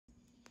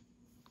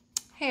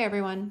Hey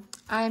everyone,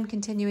 I am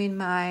continuing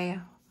my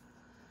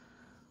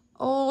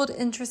old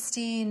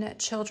interesting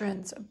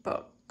children's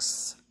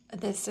books.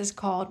 This is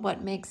called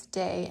What Makes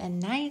Day and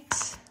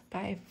Night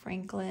by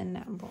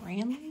Franklyn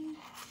Branley.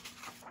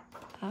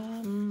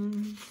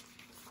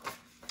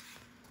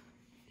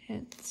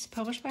 It's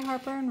published by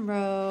Harper and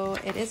Row.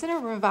 It isn't a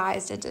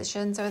revised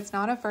edition, so it's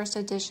not a first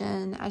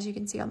edition. As you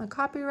can see on the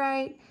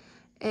copyright,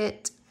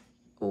 it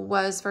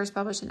was first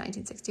published in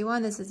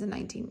 1961. This is a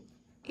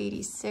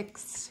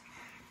 1986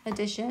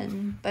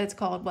 edition, but it's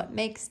called What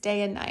Makes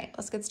Day and Night.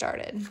 Let's get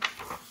started.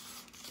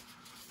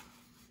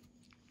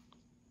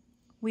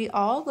 We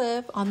all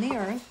live on the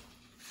earth.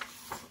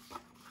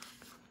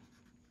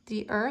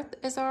 The earth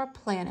is our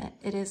planet.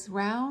 It is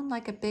round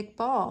like a big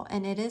ball,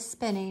 and it is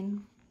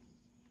spinning.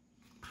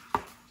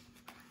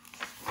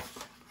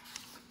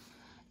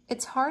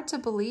 It's hard to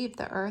believe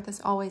the earth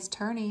is always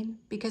turning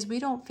because we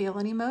don't feel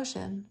any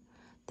motion.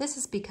 This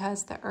is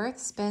because the earth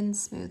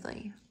spins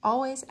smoothly,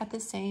 always at the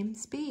same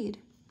speed.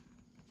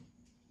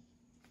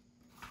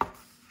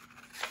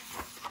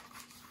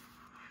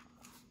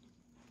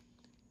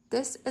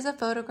 This is a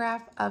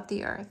photograph of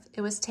the Earth. It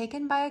was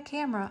taken by a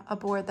camera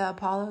aboard the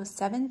Apollo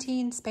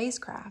 17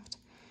 spacecraft.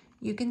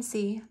 You can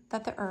see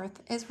that the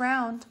Earth is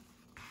round.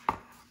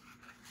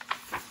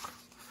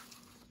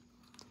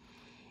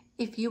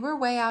 If you were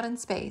way out in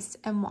space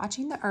and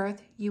watching the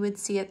Earth, you would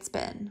see it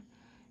spin.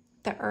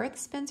 The Earth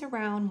spins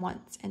around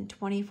once in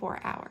 24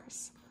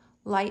 hours.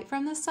 Light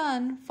from the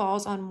sun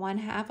falls on one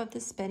half of the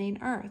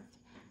spinning Earth.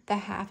 The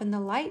half in the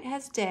light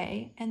has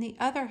day, and the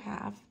other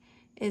half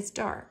is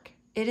dark.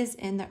 It is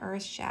in the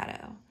Earth's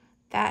shadow.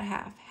 That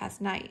half has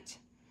night.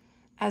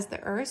 As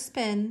the Earth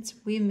spins,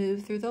 we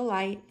move through the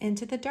light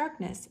into the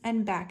darkness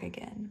and back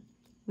again.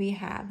 We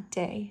have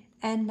day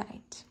and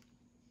night.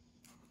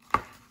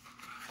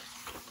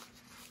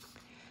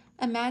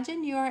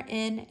 Imagine you are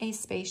in a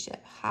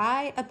spaceship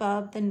high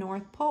above the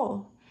North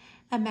Pole.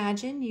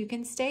 Imagine you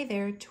can stay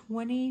there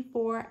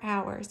 24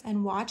 hours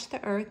and watch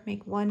the Earth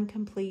make one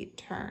complete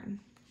turn.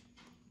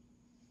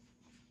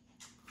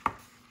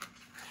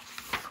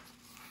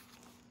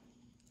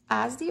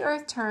 As the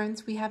Earth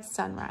turns, we have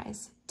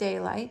sunrise,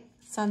 daylight,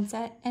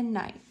 sunset, and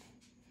night.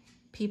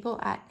 People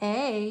at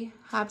A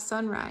have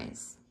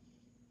sunrise.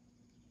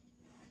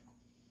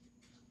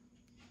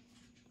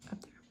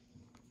 Up there.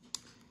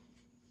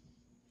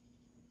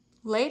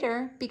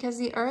 Later, because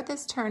the Earth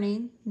is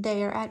turning,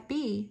 they are at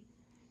B.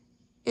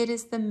 It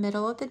is the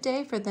middle of the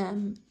day for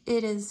them.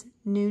 It is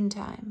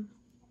noontime.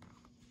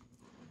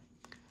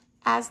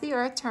 As the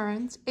Earth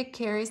turns, it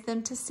carries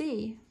them to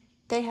C.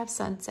 They have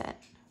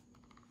sunset.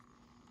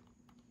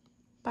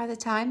 By the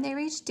time they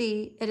reach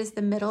D, it is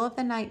the middle of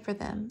the night for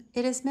them.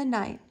 It is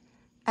midnight.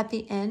 At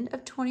the end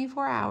of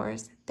 24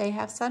 hours, they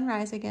have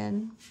sunrise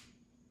again.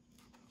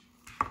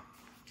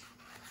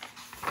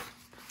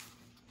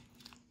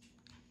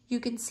 You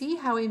can see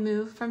how we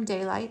move from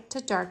daylight to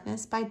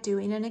darkness by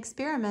doing an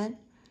experiment.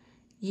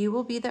 You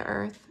will be the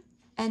earth,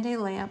 and a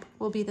lamp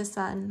will be the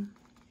sun.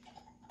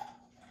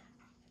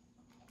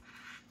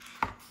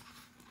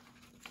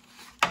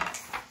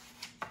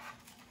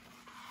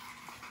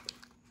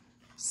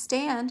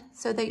 Stand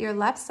so that your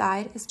left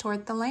side is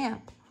toward the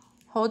lamp.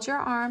 Hold your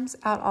arms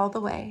out all the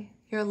way.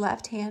 Your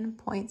left hand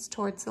points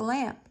towards the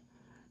lamp.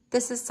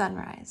 This is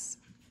sunrise.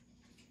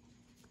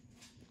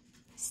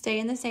 Stay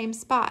in the same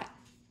spot.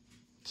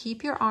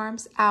 Keep your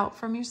arms out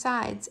from your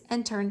sides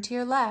and turn to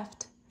your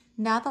left.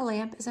 Now the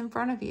lamp is in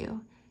front of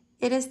you.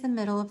 It is the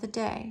middle of the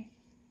day.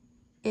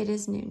 It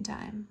is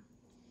noontime.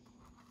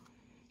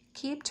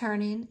 Keep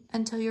turning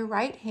until your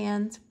right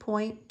hands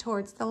point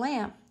towards the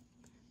lamp.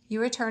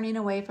 You are turning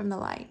away from the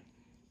light.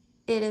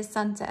 It is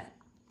sunset.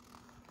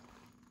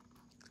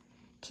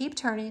 Keep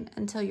turning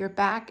until your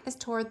back is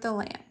toward the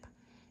lamp.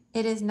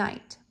 It is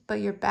night,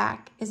 but your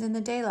back is in the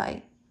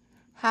daylight.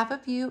 Half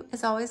of you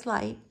is always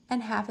light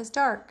and half is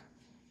dark.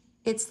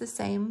 It's the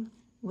same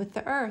with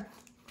the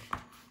earth.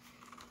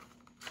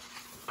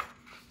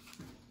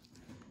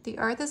 The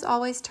earth is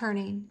always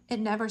turning. It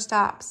never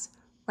stops.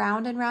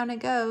 Round and round it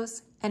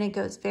goes, and it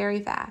goes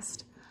very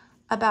fast,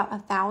 about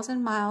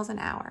 1,000 miles an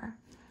hour.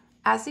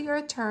 As the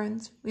earth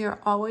turns, we are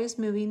always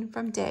moving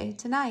from day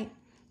to night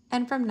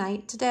and from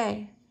night to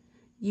day.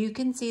 You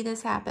can see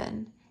this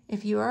happen.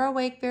 If you are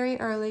awake very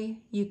early,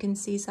 you can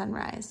see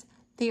sunrise.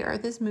 The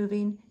earth is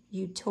moving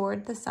you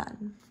toward the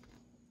sun.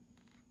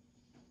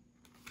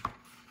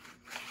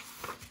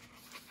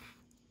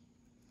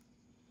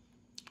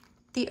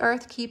 The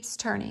earth keeps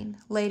turning.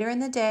 Later in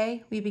the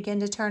day, we begin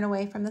to turn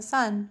away from the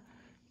sun.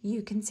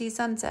 You can see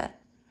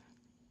sunset.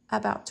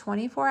 About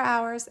 24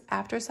 hours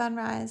after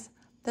sunrise,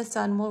 the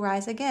sun will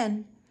rise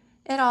again.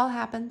 It all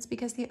happens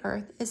because the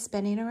earth is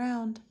spinning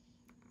around.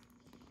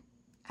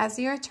 As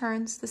the earth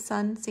turns, the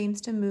sun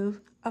seems to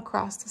move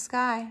across the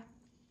sky.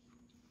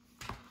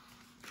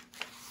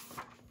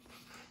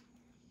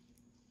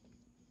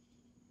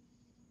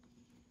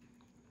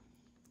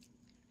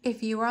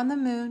 If you were on the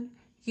moon,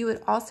 you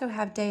would also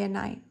have day and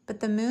night, but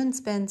the moon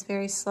spins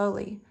very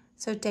slowly,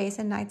 so days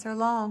and nights are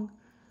long.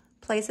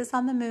 places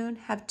on the moon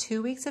have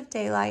 2 weeks of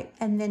daylight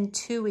and then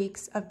 2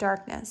 weeks of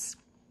darkness.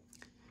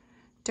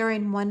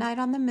 During one night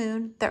on the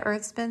moon, the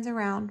Earth spins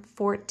around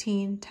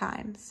 14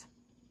 times.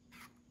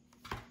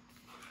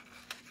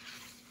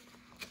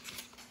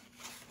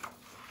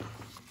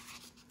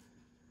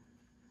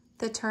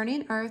 The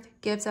turning Earth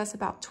gives us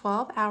about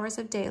 12 hours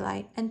of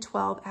daylight and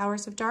 12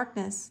 hours of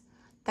darkness.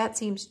 That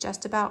seems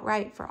just about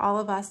right for all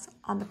of us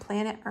on the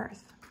planet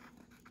Earth.